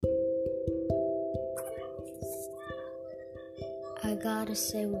I gotta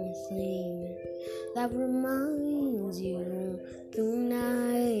say one thing that reminds you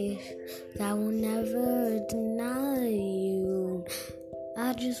tonight, that will never deny you.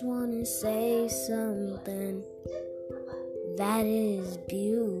 I just wanna say something that is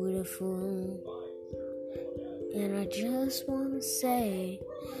beautiful, and I just wanna say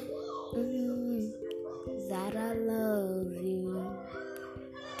that I love you.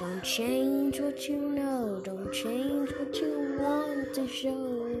 Don't change what you know, don't change what you want to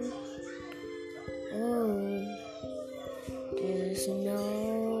show.